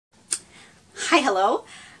Hi, hello.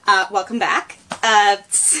 Welcome back.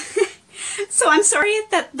 So I'm sorry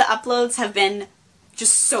that the uploads have been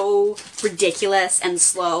just so ridiculous and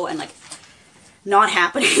slow and like not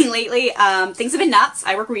happening lately. Things have been nuts.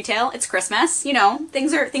 I work retail. It's Christmas. You know,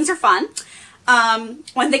 things are fun.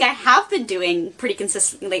 One thing I have been doing pretty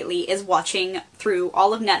consistently lately is watching through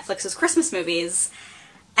all of Netflix's Christmas movies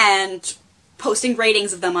and posting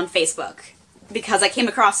ratings of them on Facebook, because I came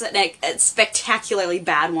across a spectacularly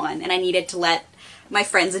bad one and I needed to let my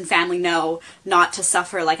friends and family know not to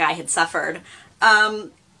suffer like I had suffered.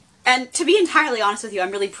 And to be entirely honest with you,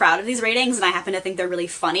 I'm really proud of these ratings and I happen to think they're really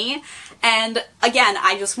funny. And again,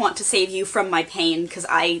 I just want to save you from my pain because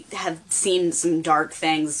I have seen some dark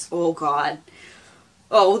things. Oh god.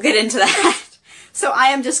 Oh, we'll get into that. So I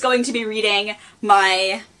am just going to be reading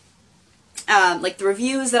my like the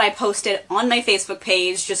reviews that I posted on my Facebook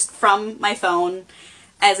page just from my phone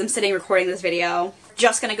as I'm sitting recording this video.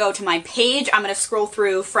 Just gonna go to my page. I'm gonna scroll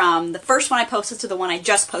through from the first one I posted to the one I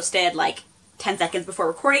just posted like 10 seconds before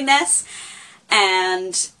recording this,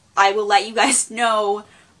 and I will let you guys know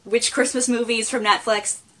which Christmas movies from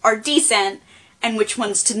Netflix are decent and which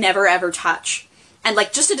ones to never ever touch. And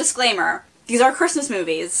like, just a disclaimer, these are Christmas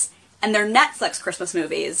movies and they're Netflix Christmas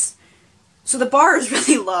movies. So the bar is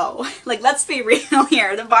really low. Like, let's be real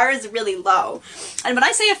here. The bar is really low. And when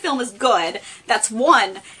I say a film is good, that's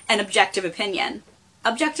one, an objective opinion.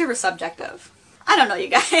 Objective or subjective? I don't know, you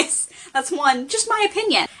guys. That's one, just my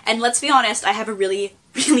opinion. And let's be honest, I have a really,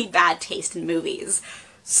 really bad taste in movies.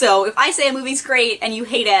 So if I say a movie's great and you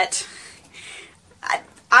hate it,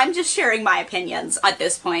 I'm just sharing my opinions at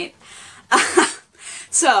this point.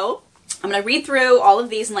 So I'm going to read through all of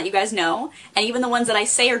these and let you guys know. And even the ones that I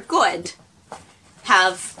say are good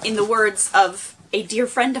have, in the words of a dear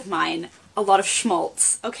friend of mine, a lot of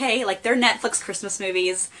schmaltz, okay? Like, they're Netflix Christmas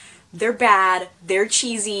movies. They're bad, they're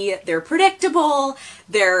cheesy, they're predictable,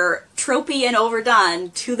 they're tropey and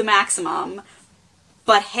overdone to the maximum.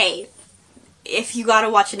 But hey, if you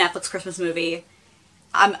gotta watch a Netflix Christmas movie,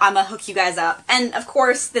 I'm gonna hook you guys up. And of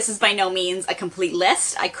course, this is by no means a complete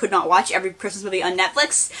list. I could not watch every Christmas movie on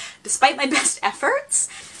Netflix, despite my best efforts.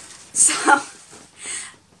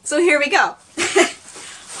 So here we go.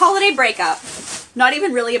 Holiday breakup. Not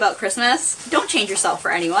even really about Christmas. Don't change yourself for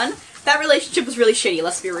anyone. That relationship was really shitty,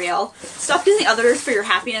 let's be real. Stop using others for your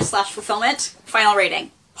happiness/fulfillment. Final rating.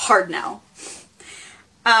 Hard no.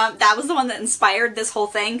 That was the one that inspired this whole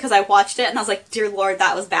thing, because I watched it and I was like, dear lord,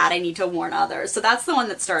 that was bad, I need to warn others. So that's the one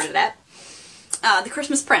that started it. The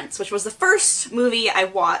Christmas Prince, which was the first movie I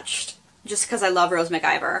watched just because I love Rose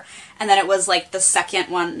McIver. And then it was like the second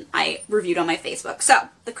one I reviewed on my Facebook. So,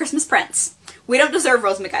 The Christmas Prince. We don't deserve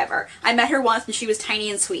Rose McIver. I met her once and she was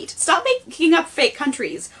tiny and sweet. Stop making up fake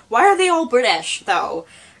countries. Why are they all British, though?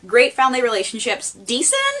 Great family relationships.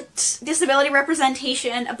 Decent disability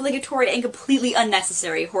representation. Obligatory and completely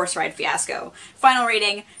unnecessary horse ride fiasco. Final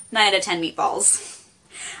rating, 9 out of 10 meatballs.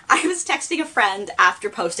 I was texting a friend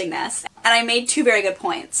after posting this, and I made two very good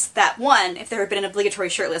points. That one, if there had been an obligatory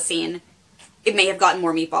shirtless scene, it may have gotten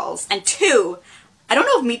more meatballs. And two, I don't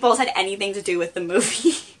know if meatballs had anything to do with the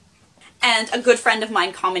movie. And a good friend of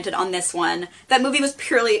mine commented on this one. That movie was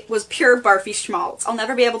pure barfy schmaltz. I'll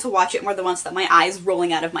never be able to watch it more than once without my eyes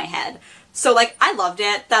rolling out of my head. So like, I loved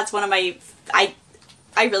it. That's one of my, I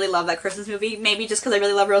really love that Christmas movie. Maybe just because I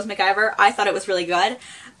really love Rose McIver. I thought it was really good.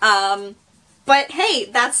 But hey,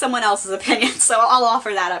 that's someone else's opinion, so I'll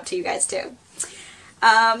offer that up to you guys too.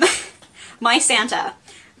 My Santa.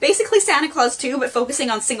 Basically Santa Claus 2, but focusing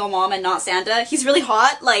on single mom and not Santa. He's really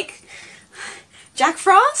hot, like Jack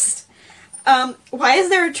Frost? Why is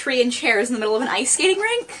there a tree and chairs in the middle of an ice skating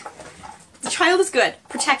rink? The child is good.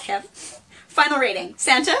 Protect him. Final rating.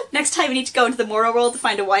 Santa, next time you need to go into the moral world to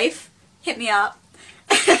find a wife, hit me up.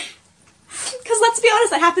 Because let's be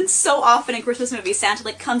honest, that happens so often in Christmas movies. Santa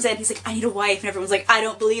like comes in, he's like, I need a wife, and everyone's like, I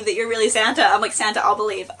don't believe that you're really Santa. I'm like, Santa, I'll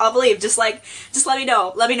believe. I'll believe. Just let me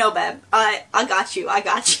know. Let me know, babe. I got you. I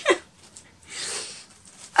got you.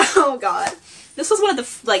 Oh god. This was one of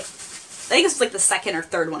the, like, I think this was like the second or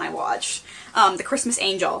third one I watched. The Christmas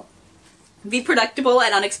Angel. Be predictable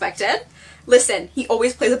and unexpected. Listen, he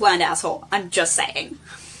always plays a bland asshole. I'm just saying.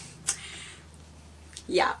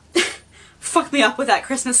 Yeah. Fuck me up with that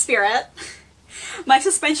Christmas spirit. My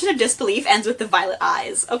suspension of disbelief ends with the violet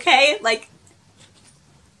eyes, okay? Like,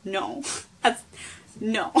 no.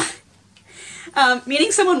 No.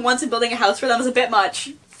 Meeting someone once and building a house for them is a bit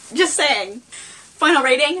much. Just saying. Final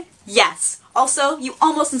rating? Yes. Also, you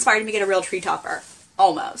almost inspired me to get a real tree topper.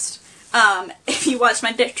 Almost. If you watched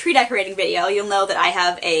my tree decorating video, you'll know that I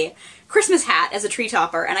have a Christmas hat as a tree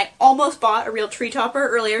topper, and I almost bought a real tree topper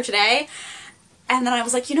earlier today, and then I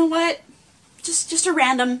was like, you know what? just a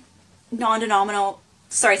random, non-denominational,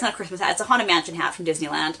 sorry, it's not a Christmas hat, it's a Haunted Mansion hat from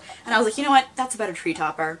Disneyland. And I was like, you know what, that's a better tree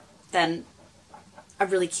topper than a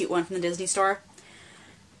really cute one from the Disney store.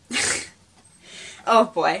 Oh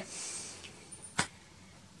boy.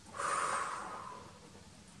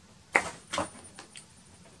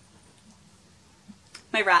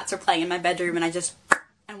 My rats are playing in my bedroom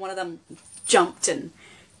and one of them jumped and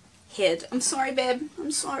hid. I'm sorry, babe.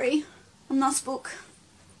 I'm sorry. I'm not spook.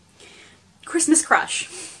 Christmas crush.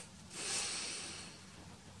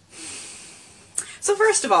 So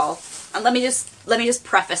first of all, let me just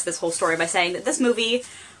preface this whole story by saying that this movie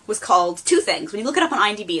was called two things. When you look it up on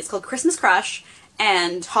IMDb, it's called Christmas Crush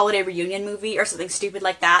and Holiday Reunion Movie or something stupid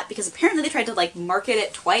like that, because apparently they tried to like market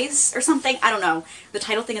it twice or something. I don't know. The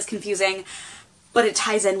title thing is confusing, but it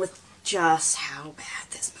ties in with just how bad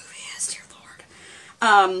this movie is, dear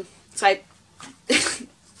Lord.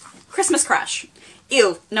 Christmas Crush.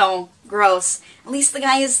 Ew, no, gross. At least the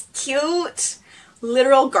guy is cute.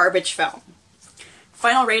 Literal garbage film.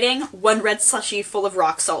 Final rating, one red slushie full of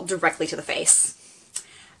rock salt directly to the face.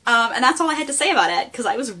 And that's all I had to say about it, because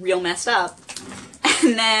I was real messed up.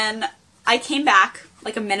 And then I came back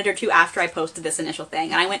like a minute or two after I posted this initial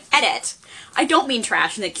thing, and I went, edit. I don't mean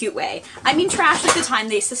trash in a cute way. I mean trash like the time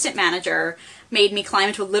the assistant manager made me climb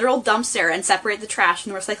into a literal dumpster and separate the trash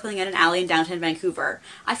from the recycling in an alley in downtown Vancouver.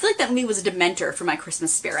 I feel like that movie was a dementor for my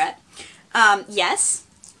Christmas spirit. Yes,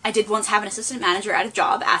 I did once have an assistant manager at a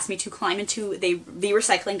job ask me to climb into the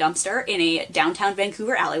recycling dumpster in a downtown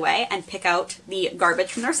Vancouver alleyway and pick out the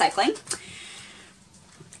garbage from the recycling.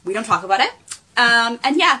 We don't talk about it.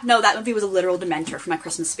 And yeah, no, that movie was a literal dementor for my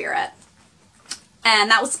Christmas spirit.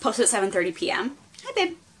 And that was posted at 7:30 p.m. Hi,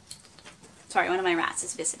 babe. Sorry, one of my rats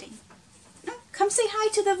is visiting. No, come say hi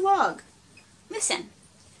to the vlog. Listen.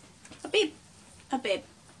 A babe. A babe.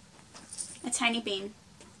 A tiny bean.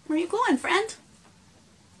 Where are you going, friend?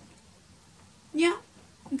 Yeah?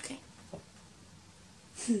 Okay.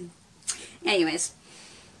 Anyways.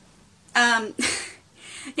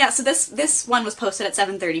 Yeah, so this one was posted at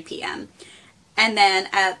 7:30 p.m. And then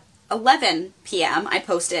at 11 p.m. I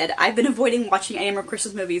posted, I've been avoiding watching any more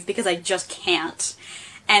Christmas movies because I just can't.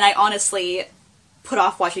 And I honestly put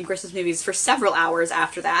off watching Christmas movies for several hours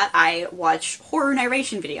after that. I watch horror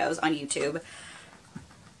narration videos on YouTube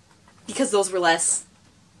because those were less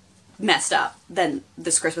messed up than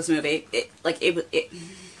this Christmas movie. It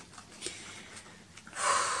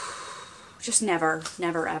just never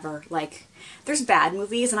ever, like, there's bad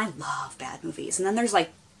movies and I love bad movies, and then there's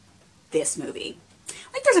like this movie.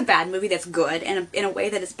 Like, there's a bad movie that's good in a way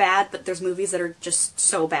that it's bad, but there's movies that are just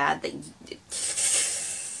so bad that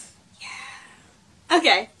yeah.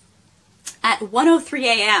 Okay. At 1:03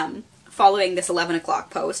 a.m. following this 11 o'clock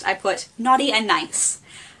post, I put naughty and nice.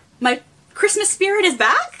 My Christmas spirit is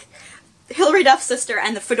back. Hilary Duff's sister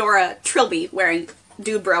and the fedora Trilby wearing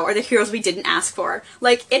Dude Bro are the heroes we didn't ask for.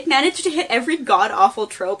 Like, it managed to hit every god-awful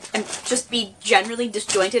trope and just be generally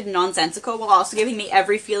disjointed and nonsensical while also giving me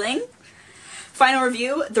every feeling. Final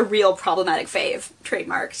review, the real problematic fave,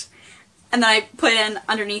 trademarked. And then I put in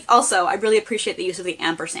underneath, also, I really appreciate the use of the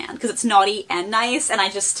ampersand, because it's naughty and nice, and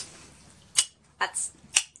that's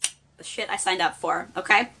the shit I signed up for,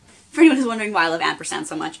 okay? For anyone who's wondering why I love ampersand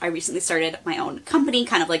so much, I recently started my own company,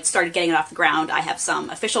 kind of like started getting it off the ground. I have some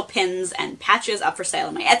official pins and patches up for sale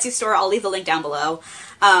in my Etsy store. I'll leave the link down below.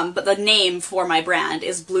 But the name for my brand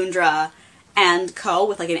is Bloondra & Co.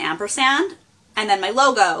 with like an ampersand. And then my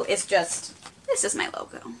logo is just, this is my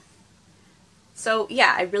logo. So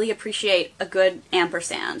yeah, I really appreciate a good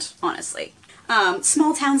ampersand, honestly.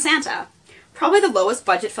 Small Town Santa. Probably the lowest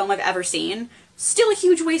budget film I've ever seen. Still a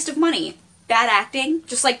huge waste of money. Bad acting,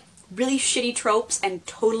 just like really shitty tropes and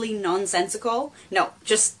totally nonsensical. No,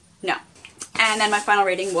 just no. And then my final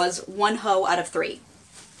rating was 1 ho out of 3.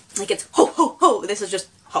 Like, it's ho ho ho. This is just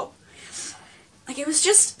ho. Like, it was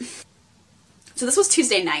just... So this was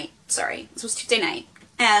Tuesday night. Sorry. This was Tuesday night.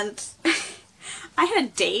 And I had a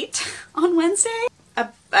date on Wednesday.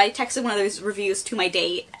 I texted one of those reviews to my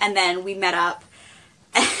date, and then we met up,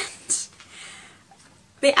 and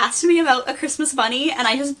they asked me about A Christmas Bunny, and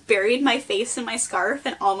I just buried my face in my scarf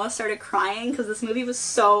and almost started crying because this movie was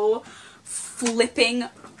so flipping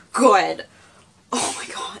good. Oh my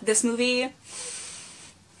god, this movie,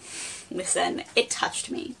 listen, it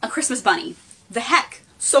touched me. A Christmas Bunny. The heck,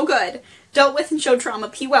 so good. Dealt with and showed trauma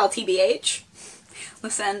P well, TBH.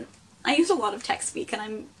 Listen, I use a lot of tech speak and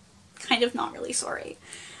I'm kind of not really sorry.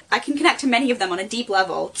 I can connect to many of them on a deep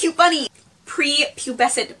level. Cute bunny!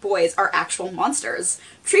 Pre-pubescent boys are actual monsters.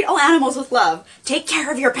 Treat all animals with love. Take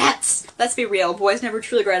care of your pets! Let's be real, boys never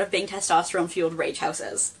truly grow out of being testosterone-fueled rage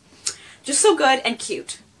houses. Just so good and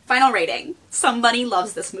cute. Final rating. Somebody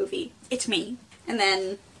loves this movie. It's me. And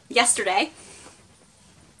then yesterday,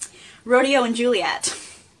 Rodeo and Juliet.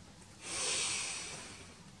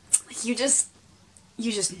 You just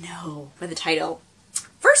know by the title.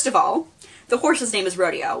 First of all, the horse's name is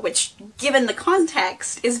Rodeo, which, given the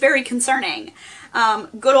context, is very concerning.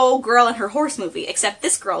 Good old girl and her horse movie, except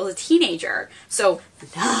this girl is a teenager, so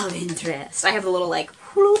love interest. I have the little like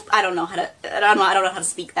whoop. I don't know how to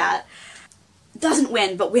speak that. Doesn't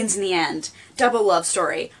win, but wins in the end. Double love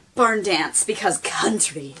story. Barn dance because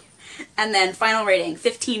country. And then final rating,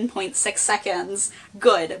 15.6 seconds.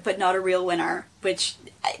 Good, but not a real winner. Which,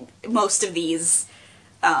 most of these,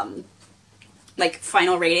 like,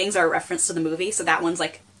 final ratings are a reference to the movie, so that one's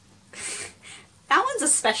like... that one's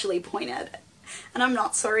especially pointed. And I'm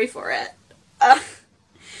not sorry for it.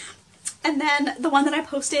 And then the one that I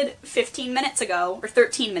posted 15 minutes ago, or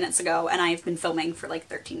 13 minutes ago, and I've been filming for like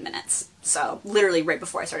 13 minutes. So, literally right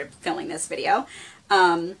before I started filming this video.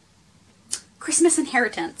 Christmas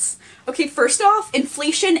Inheritance. Okay, first off,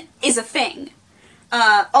 inflation is a thing.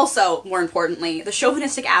 Also, more importantly, the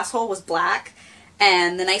chauvinistic asshole was black,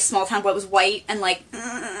 and the nice small town boy was white, and like,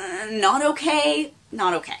 not okay.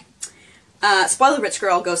 Not okay. Spoiler rich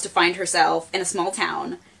girl goes to find herself in a small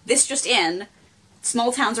town. This just in.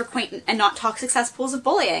 Small towns are quaint and not toxic cesspools of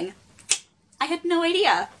bullying. I had no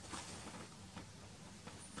idea.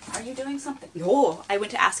 Are you doing something? Oh, I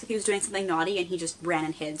went to ask if he was doing something naughty and he just ran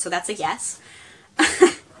and hid, so that's a yes.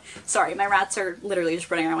 Sorry, my rats are literally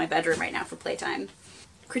just running around my bedroom right now for playtime.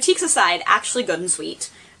 Critiques aside, actually good and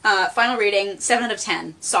sweet. Final rating, 7 out of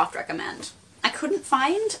 10. Soft recommend. I couldn't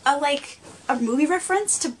find a movie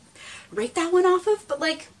reference to rate that one off of, but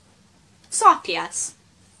like, soft yes.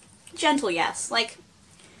 Gentle yes. Like,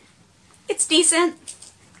 it's decent.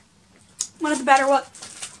 One of the better one.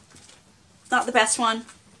 Not the best one.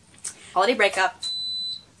 Holiday breakup.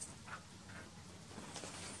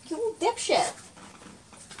 You little dipshit.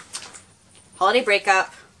 Holiday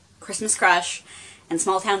breakup, Christmas crush, and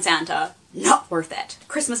Small Town Santa. Not worth it.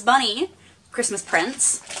 Christmas bunny, Christmas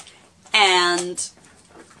prince, and...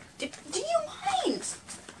 Do you mind?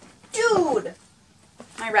 Dude!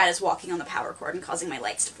 My rat is walking on the power cord and causing my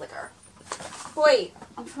lights to flicker. Wait,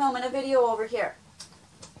 I'm filming a video over here.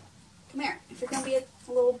 Come here. If you're gonna be a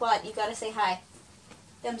little butt, you gotta say hi.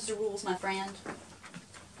 Them's the rules, my friend.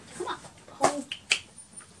 Come on. Hold.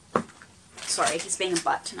 Sorry, he's being a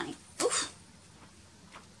butt tonight. Oof.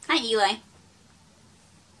 Hi, Eli.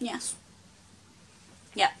 Yes.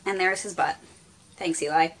 Yep, and there's his butt. Thanks,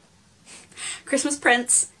 Eli. Christmas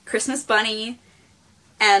Prince, Christmas Bunny,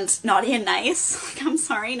 and Naughty and Nice. Like, I'm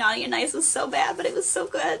sorry, Naughty and Nice was so bad, but it was so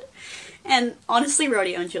good. And honestly,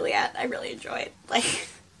 Rodeo and Juliet, I really enjoyed. Like,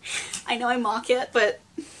 I know I mock it, but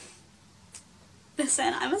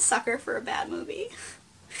listen, I'm a sucker for a bad movie.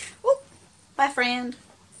 Whoop. Bye, friend.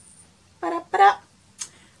 Ba-da-ba-da.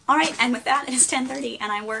 Alright, and with that, it is 10:30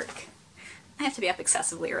 and I work. I have to be up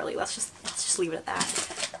excessively early. Let's just leave it at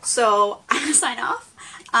that. So, I'm gonna sign off.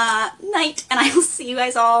 Night, and I will see you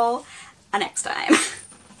guys all next time.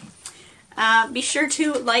 Be sure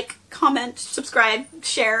to like, comment, subscribe,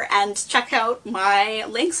 share, and check out my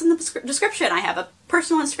links in the description. I have a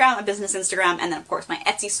personal Instagram, a business Instagram, and then of course my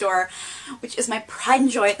Etsy store, which is my pride and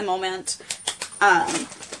joy at the moment.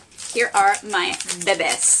 Here are my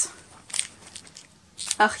bebes.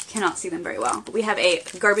 Ugh, you cannot see them very well. But we have a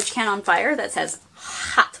garbage can on fire that says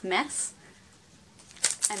hot mess.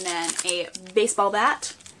 And then a baseball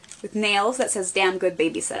bat with nails that says damn good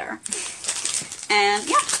babysitter. And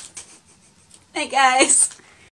yeah. Hey guys.